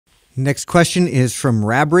Next question is from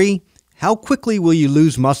Rabri. How quickly will you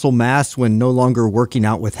lose muscle mass when no longer working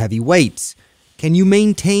out with heavy weights? Can you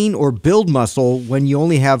maintain or build muscle when you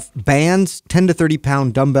only have bands, 10 to 30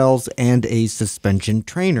 pound dumbbells, and a suspension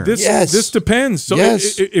trainer? This depends. So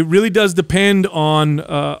it really does depend on the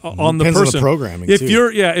person. On the programming.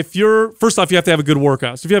 If you're first off, you have to have a good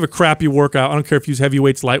workout. So if you have a crappy workout, I don't care if you use heavy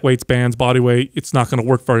weights, light weights, bands, body weight, it's not going to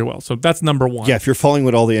work very well. So that's number one. Yeah, if you're following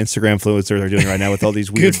what all the Instagram influencers are doing right now with all these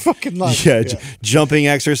weird good fucking logic. Jumping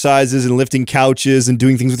exercises and lifting couches and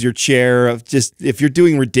doing things with your chair. Just if you're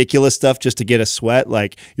doing ridiculous stuff just to get a sweat,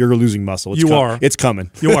 like you're losing muscle. It's coming.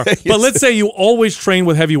 You are. But let's say you always train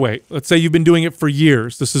with heavy weight. Let's say you've been doing it for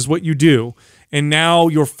years. This is what you do. And now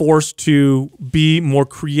you're forced to be more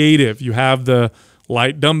creative. You have the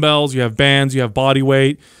light dumbbells, you have bands, you have body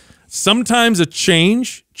weight. Sometimes a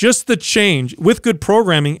change, just the change with good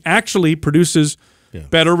programming actually produces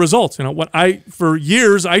better results. You know, for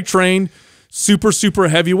years I trained super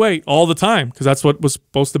heavy weight all the time because that's what was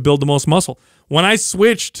supposed to build the most muscle. When I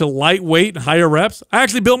switched to lightweight and higher reps, I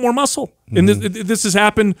actually built more muscle. And this has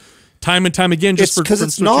happened time and time again. Just because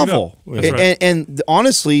it's novel. Right. And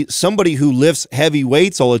honestly, somebody who lifts heavy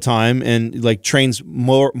weights all the time and like trains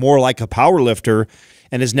more like a power lifter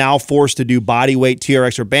and is now forced to do body weight,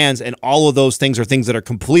 TRX, or bands, and all of those things are things that are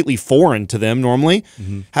completely foreign to them normally,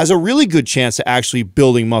 has a really good chance of actually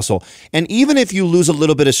building muscle. And even if you lose a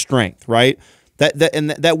little bit of strength, right?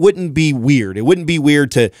 That wouldn't be weird. It wouldn't be weird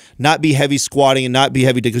to not be heavy squatting and not be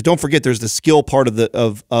heavy, because don't forget there's the skill part of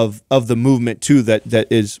the movement too that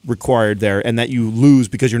is required there, and that you lose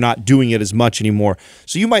because you're not doing it as much anymore.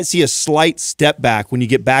 So you might see a slight step back when you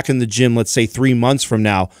get back in the gym, let's say 3 months from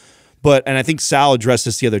now. And I think Sal addressed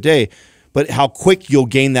this the other day, but how quick you'll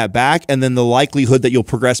gain that back, and then the likelihood that you'll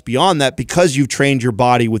progress beyond that because you've trained your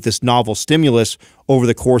body with this novel stimulus over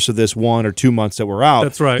the course of this 1 or 2 months that we're out.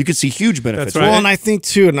 That's right. You could see huge benefits. That's right. Well, and I think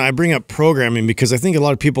too, and I bring up programming because I think a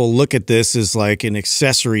lot of people look at this as like an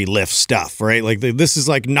accessory lift stuff, right? Like this is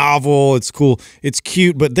like novel, it's cool, it's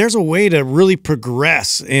cute, but there's a way to really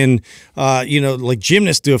progress. And you know, like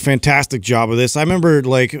gymnasts do a fantastic job of this. I remember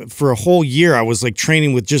like for a whole year I was like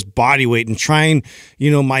training with just body weight and trying,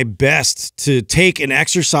 you know, my best to take an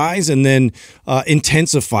exercise and then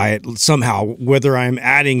intensify it somehow, whether I'm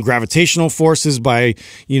adding gravitational forces by,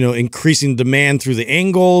 you know, increasing demand through the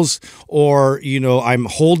angles, or, you know, I'm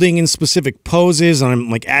holding in specific poses and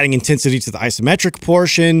I'm like adding intensity to the isometric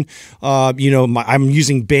portion. You know, I'm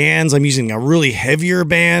using bands. I'm using a really heavier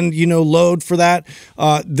band, you know, load for that.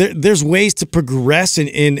 There's ways to progress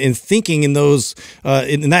in thinking in those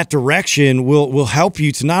in that direction will help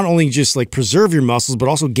you to not only just like preserve your muscles, but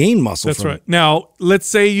also gain muscle. That's right. Now, let's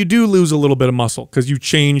say you do lose a little bit of muscle because you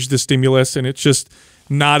changed the stimulus and it's just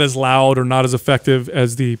not as loud or not as effective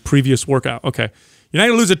as the previous workout. Okay, you're not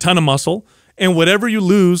going to lose a ton of muscle, and whatever you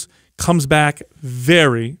lose comes back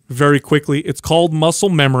very quickly. It's called muscle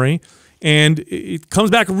memory, and it comes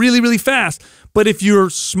back really fast. But if you're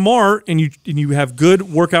smart and you have good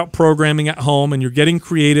workout programming at home and you're getting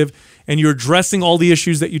creative and you're addressing all the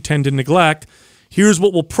issues that you tend to neglect, here's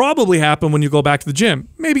what will probably happen when you go back to the gym.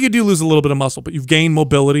 Maybe you do lose a little bit of muscle, but you've gained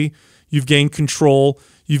mobility, you've gained control,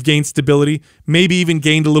 you've gained stability, maybe even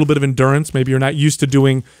gained a little bit of endurance. Maybe you're not used to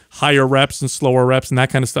doing higher reps and slower reps and that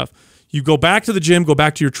kind of stuff. You go back to the gym, go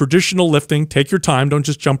back to your traditional lifting, take your time, don't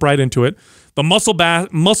just jump right into it. The muscle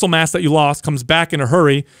mass that you lost comes back in a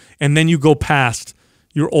hurry, and then you go past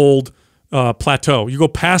your old plateau. You go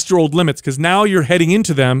past your old limits because now you're heading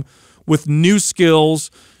into them with new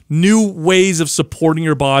skills, new ways of supporting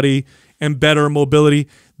your body, and better mobility.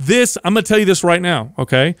 This, I'm going to tell you this right now,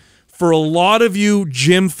 okay? For a lot of you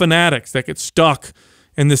gym fanatics that get stuck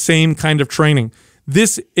in the same kind of training,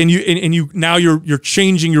 this now you're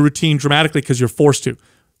changing your routine dramatically because you're forced to.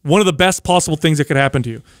 One of the best possible things that could happen to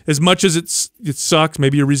you, as much as it sucks,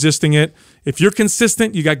 maybe you're resisting it. If you're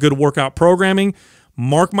consistent, you got good workout programming.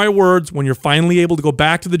 Mark my words, when you're finally able to go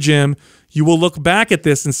back to the gym, you will look back at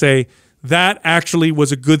this and say, that actually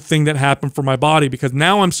was a good thing that happened for my body because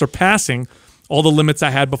now I'm surpassing all the limits I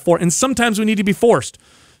had before. And sometimes we need to be forced.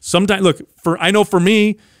 Sometimes, look, I know for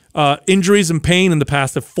me, injuries and pain in the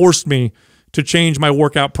past have forced me to change my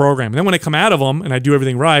workout program. And then when I come out of them and I do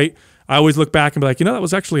everything right, I always look back and be like, you know, that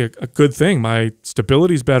was actually a good thing. My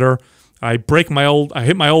stability's better. I hit my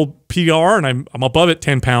old PR and I'm above it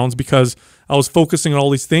 10 pounds because I was focusing on all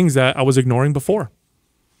these things that I was ignoring before.